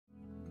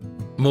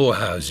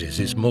Moorhouses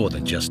is more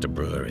than just a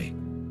brewery.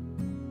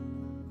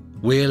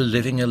 We're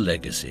living a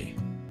legacy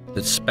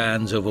that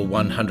spans over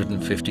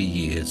 150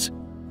 years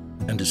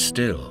and is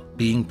still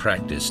being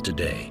practiced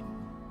today.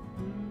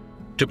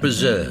 To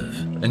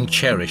preserve and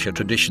cherish a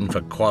tradition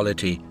for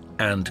quality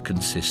and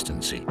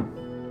consistency,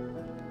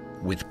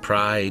 with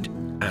pride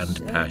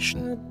and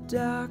passion.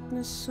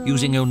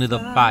 Using only the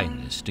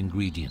finest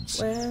ingredients,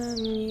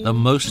 the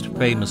most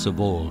famous of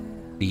all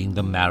being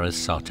the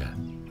Marisota,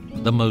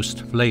 the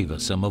most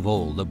flavoursome of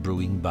all the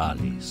brewing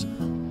barleys.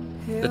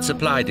 That's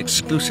supplied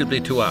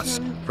exclusively to us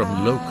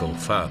from local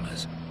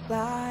farmers.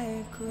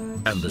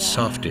 And the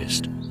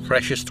softest,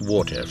 freshest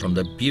water from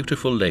the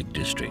beautiful Lake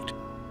District,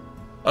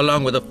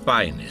 along with the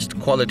finest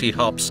quality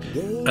hops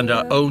and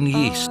our own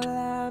yeast.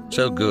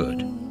 So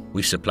good,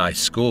 we supply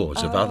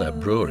scores of other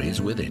breweries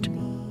with it.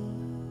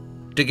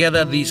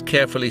 Together, these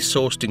carefully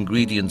sourced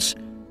ingredients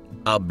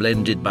are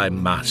blended by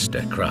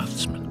master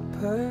craftsmen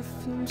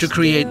to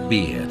create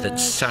beer that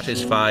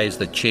satisfies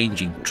the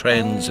changing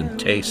trends and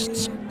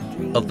tastes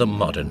of the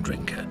modern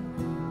drinker.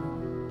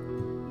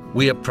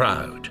 We are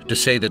proud to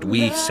say that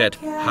we set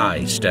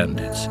high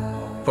standards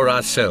for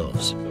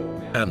ourselves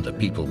and the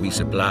people we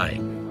supply.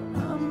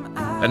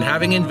 And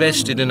having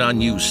invested in our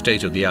new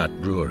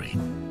state-of-the-art brewery,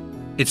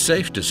 it's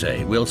safe to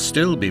say we'll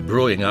still be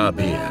brewing our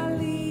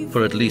beer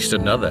for at least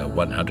another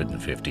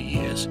 150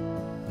 years.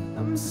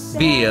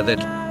 Beer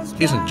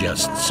that isn't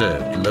just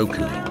served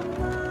locally,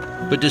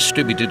 but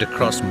distributed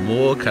across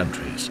more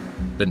countries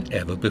than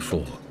ever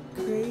before,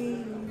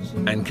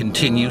 and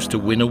continues to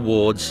win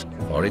awards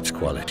for its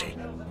quality.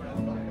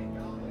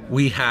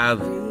 We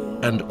have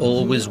and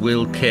always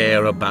will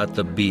care about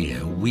the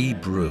beer we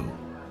brew,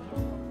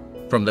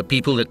 from the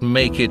people that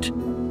make it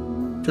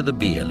to the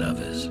beer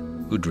lovers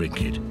who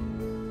drink it.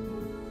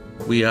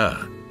 We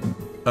are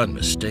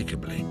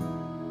unmistakably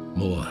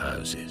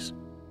Moorhouses.